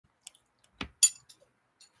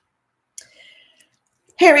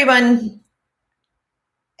Hey everyone.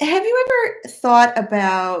 Have you ever thought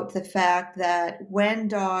about the fact that when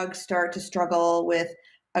dogs start to struggle with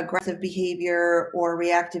aggressive behavior or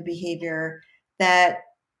reactive behavior, that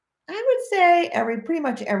I would say pretty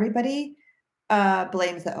much everybody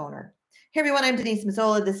blames the owner? Hey everyone, I'm Denise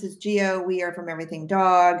Mazzola. This is Geo. We are from Everything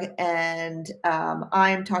Dog, and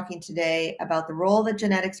I'm talking today about the role that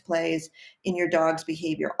genetics plays in your dog's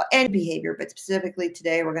behavior, any behavior, but specifically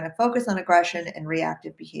today we're going to focus on aggression and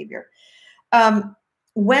reactive behavior. Um,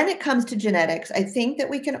 when it comes to genetics, I think that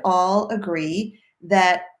we can all agree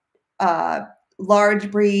that uh, large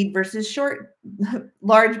breed versus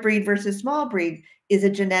large breed versus small breed is a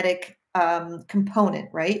genetic component,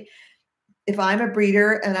 right? If I'm a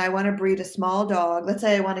breeder and I want to breed a small dog, let's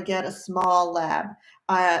say I want to get a small lab,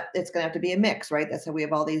 it's going to have to be a mix, right? That's how we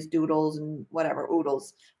have all these doodles and whatever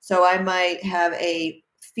oodles. So I might have a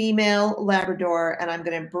female Labrador and I'm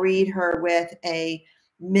going to breed her with a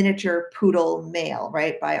miniature poodle male,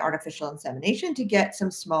 right? By artificial insemination to get some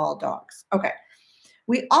small dogs. Okay.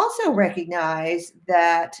 We also recognize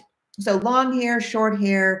that, so long hair, short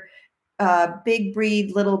hair, big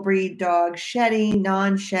breed, little breed dog, shedding,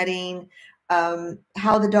 non-shedding,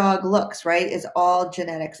 how the dog looks, right, is all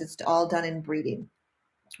genetics. It's all done in breeding.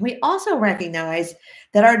 We also recognize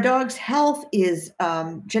that our dog's health is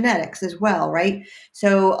genetics as well, right?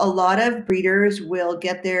 So a lot of breeders will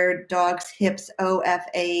get their dog's hips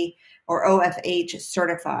OFA or OFH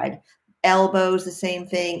certified. Elbows, the same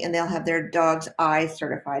thing, and they'll have their dog's eyes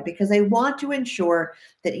certified because they want to ensure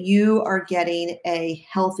that you are getting a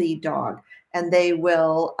healthy dog, and they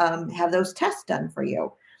will have those tests done for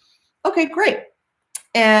you. Okay, great.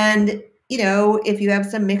 And, if you have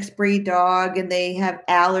some mixed breed dog and they have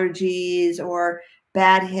allergies or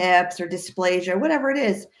bad hips or dysplasia, whatever it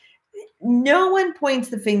is, no one points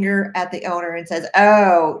the finger at the owner and says,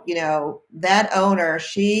 "Oh, that owner,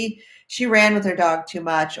 she ran with her dog too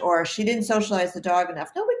much, or she didn't socialize the dog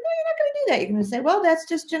enough." No, but no, you're not going to do that. You're going to say, "Well, that's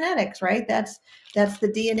just genetics, right? That's the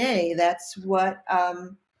DNA. That's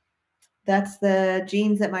the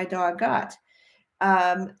genes that my dog got."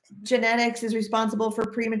 Genetics is responsible for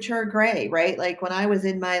premature gray, right? Like when I was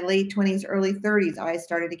in my late 20s, early 30s, I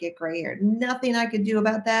started to get gray hair. Nothing I could do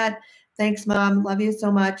about that. Thanks, Mom. Love you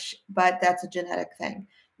so much. But that's a genetic thing.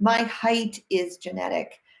 My height is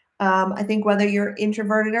genetic. I think whether you're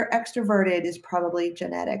introverted or extroverted is probably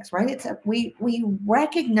genetics, right? We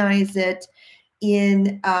recognize it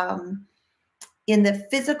in in the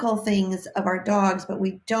physical things of our dogs, but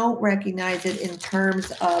we don't recognize it in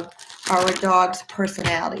terms of our dog's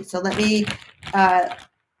personality. So let me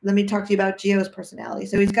talk to you about Geo's personality.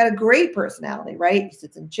 So he's got a great personality, right? He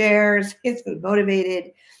sits in chairs. He's food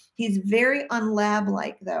motivated. He's very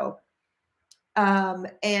unlab-like, though.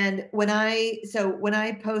 And when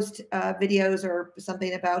I post videos or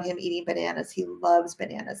something about him eating bananas, he loves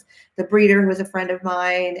bananas. The breeder, who is a friend of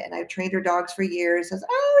mine, and I've trained her dogs for years, says,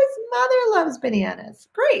 "Oh, his mother loves bananas."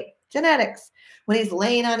 Great, genetics. When he's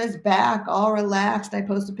laying on his back, all relaxed, I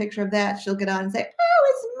post a picture of that. She'll get on and say,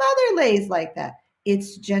 "Oh, his mother lays like that."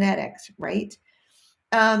 It's genetics, right?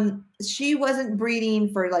 She wasn't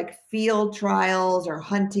breeding for like field trials or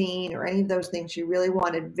hunting or any of those things. She really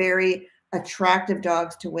wanted very attractive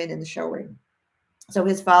dogs to win in the show ring. So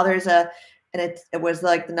his father's and it was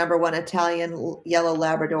like the number one Italian yellow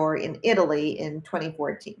Labrador in Italy in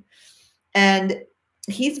 2014. And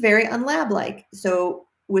he's very unlab-like, so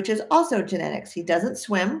which is also genetics. He doesn't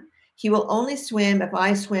swim. He will only swim if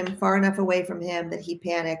I swim far enough away from him that he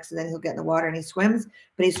panics, and then he'll get in the water and he swims,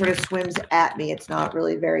 but he sort of swims at me. It's not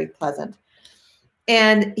really very pleasant.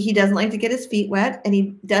 And he doesn't like to get his feet wet, and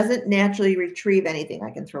he doesn't naturally retrieve anything.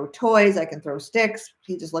 I can throw toys, I can throw sticks.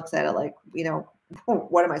 He just looks at it like,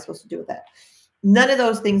 what am I supposed to do with that? None of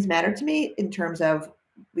those things matter to me in terms of,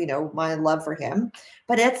 my love for him,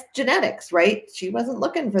 but it's genetics, right? She wasn't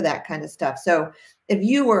looking for that kind of stuff. So if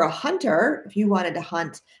you were a hunter, if you wanted to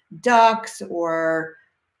hunt ducks or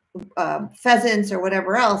pheasants or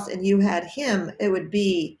whatever else, and you had him, it would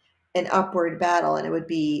be an upward battle, and it would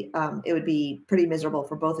be pretty miserable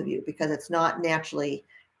for both of you because it's not naturally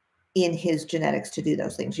in his genetics to do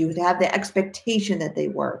those things. You would have the expectation that they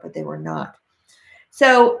were, but they were not.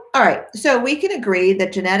 So, all right. So we can agree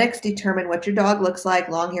that genetics determine what your dog looks like: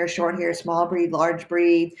 long hair, short hair, small breed, large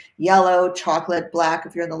breed, yellow, chocolate, black,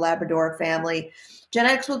 if you're in the Labrador family.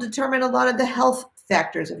 Genetics will determine a lot of the health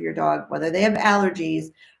factors of your dog, whether they have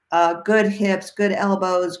allergies, good hips, good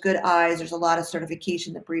elbows, good eyes. There's a lot of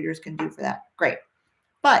certification that breeders can do for that. Great.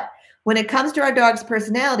 But when it comes to our dog's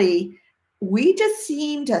personality, we just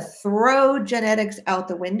seem to throw genetics out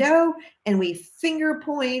the window, and we finger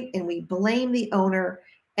point and we blame the owner,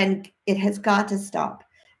 and it has got to stop.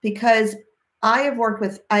 because I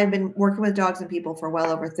have been working with dogs and people for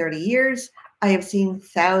well over 30 years. I have seen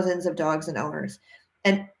thousands of dogs and owners.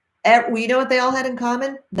 And you know what they all had in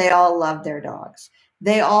common? They all loved their dogs.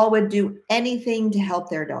 They all would do anything to help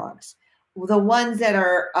their dogs. The ones that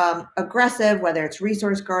are aggressive, whether it's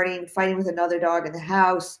resource guarding, fighting with another dog in the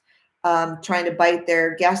house, trying to bite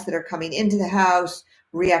their guests that are coming into the house,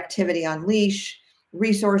 reactivity on leash,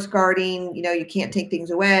 resource guarding, you can't take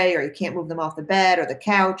things away, or you can't move them off the bed or the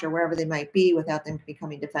couch or wherever they might be without them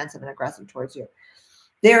becoming defensive and aggressive towards you.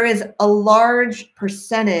 There is a large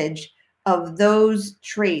percentage of those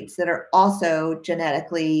traits that are also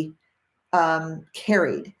genetically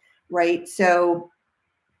carried, right? So,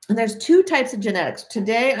 and there's two types of genetics.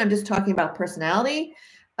 Today, I'm just talking about personality.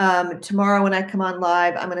 Tomorrow, when I come on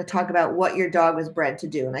live, I'm going to talk about what your dog was bred to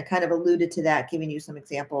do. And I kind of alluded to that, giving you some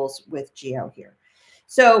examples with Geo here.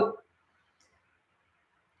 So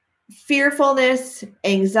fearfulness,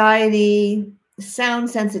 anxiety, sound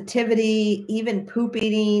sensitivity, even poop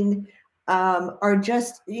eating are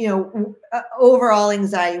just, overall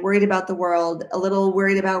anxiety, worried about the world, a little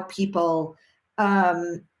worried about people,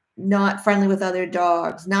 not friendly with other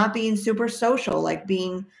dogs, not being super social, like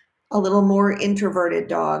being a little more introverted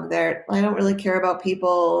dog that I don't really care about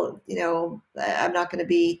people. I'm not going to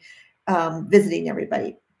be visiting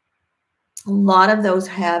everybody. A lot of those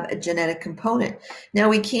have a genetic component. Now,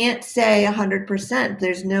 we can't say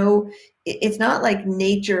 100%. It's not like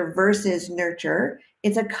nature versus nurture.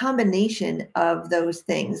 It's a combination of those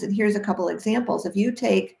things. And here's a couple examples. If you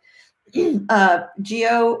take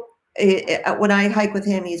Geo, when I hike with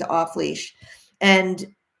him, he's off leash. And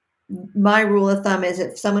my rule of thumb is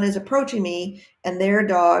if someone is approaching me and their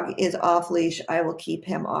dog is off leash, I will keep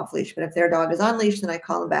him off leash. But if their dog is on leash, then I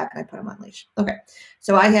call him back and I put him on leash. Okay.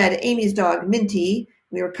 So I had Amy's dog, Minty.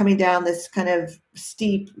 We were coming down this kind of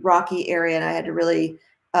steep, rocky area, and I had to really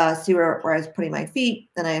see where I was putting my feet.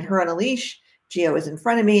 And I had her on a leash. Geo was in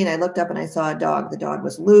front of me, and I looked up and I saw a dog. The dog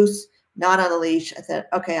was loose, not on a leash. I said,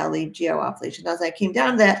 okay, I'll leave Geo off leash. And as I came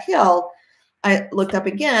down that hill, I looked up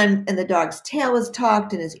again, and the dog's tail was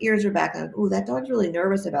tucked and his ears were back. And I was, oh, that dog's really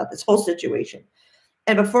nervous about this whole situation.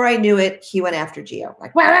 And before I knew it, he went after Geo,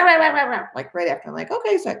 like, wah, wah, wah, wah, wah, like right after. I'm like,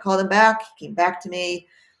 okay. So I called him back. He came back to me,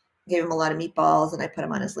 gave him a lot of meatballs, and I put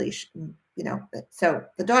him on his leash. And, so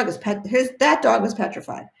the dog that dog was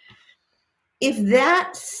petrified. If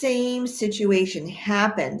that same situation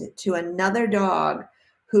happened to another dog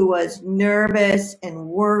who was nervous and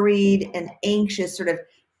worried and anxious, sort of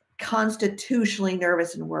constitutionally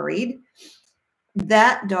nervous and worried,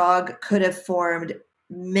 that dog could have formed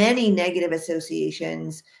many negative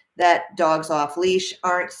associations that dogs off leash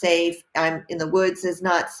aren't safe. I'm in the woods is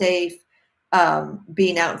not safe.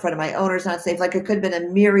 Being out in front of my owner is not safe. Like, it could have been a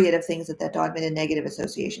myriad of things that dog made a negative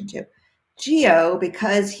association to. Geo,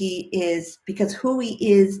 because who he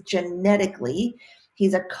is genetically,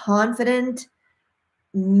 he's a confident,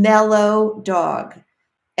 mellow dog.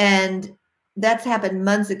 And that's happened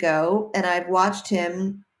months ago, and I've watched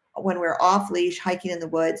him when we're off leash hiking in the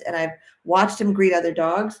woods, and I've watched him greet other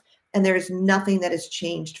dogs, and there's nothing that has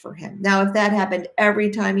changed for him. Now, if that happened every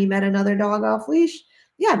time he met another dog off leash,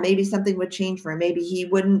 yeah, maybe something would change for him. Maybe he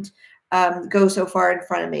wouldn't go so far in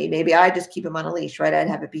front of me. Maybe I just keep him on a leash, right? I'd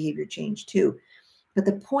have a behavior change too. But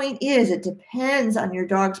the point is, it depends on your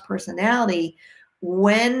dog's personality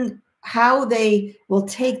how they will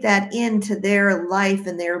take that into their life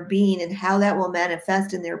and their being, and how that will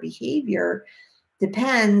manifest in their behavior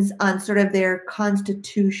depends on sort of their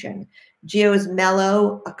constitution. Geo is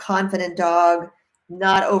mellow, a confident dog,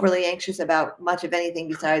 not overly anxious about much of anything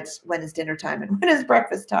besides when is dinner time and when is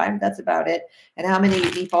breakfast time. That's about it. And how many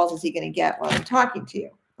meatballs is he going to get while I'm talking to you?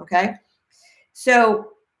 Okay.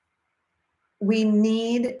 So we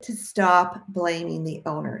need to stop blaming the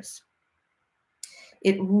owners.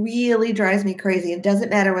 It really drives me crazy. It doesn't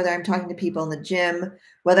matter whether I'm talking to people in the gym,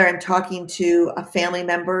 whether I'm talking to family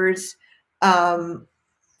members,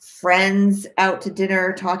 friends out to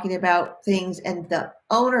dinner, talking about things, and the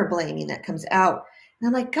owner blaming that comes out. And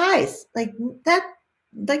I'm like, guys, that's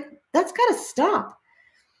got to stop.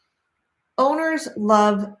 Owners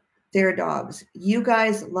love their dogs. You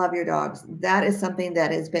guys love your dogs. That is something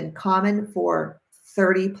that has been common for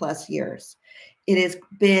 30 plus years. It has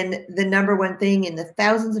been the number one thing in the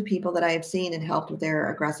thousands of people that I have seen and helped with their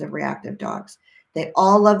aggressive reactive dogs. They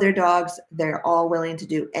all love their dogs. They're all willing to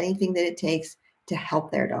do anything that it takes to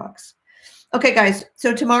help their dogs. Okay, guys.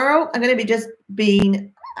 So tomorrow I'm going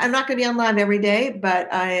to I'm not going to be on live every day,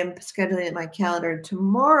 but I am scheduling in my calendar.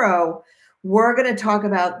 Tomorrow, we're going to talk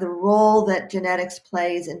about the role that genetics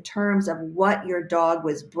plays in terms of what your dog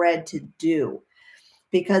was bred to do.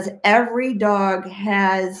 because every dog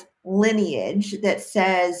has lineage that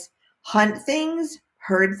says hunt things,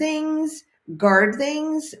 herd things, guard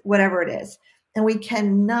things, whatever it is. And we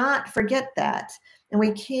cannot forget that. And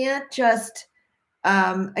we can't just,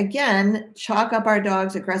 again, chalk up our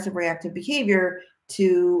dog's aggressive reactive behavior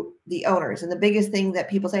to the owners. And the biggest thing that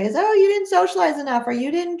people say is, oh, you didn't socialize enough or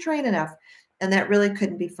you didn't train enough. And that really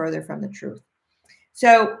couldn't be further from the truth.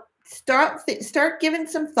 So start giving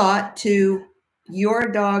some thought to your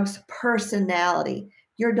dog's personality.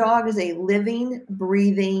 Your dog is a living,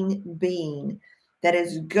 breathing being that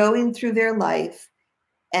is going through their life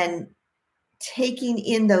and taking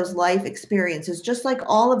in those life experiences, just like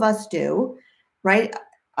all of us do, right?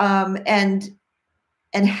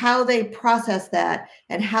 And how they process that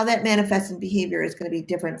and how that manifests in behavior is going to be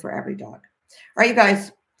different for every dog. All right, you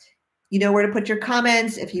guys, you know where to put your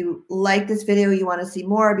comments. If you like this video, you want to see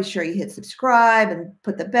more, be sure you hit subscribe and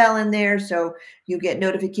put the bell in there so you get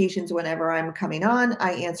notifications whenever I'm coming on.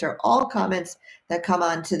 I answer all comments that come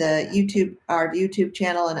on to our YouTube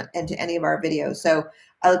channel and to any of our videos. So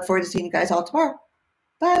I look forward to seeing you guys all tomorrow.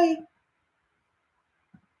 Bye.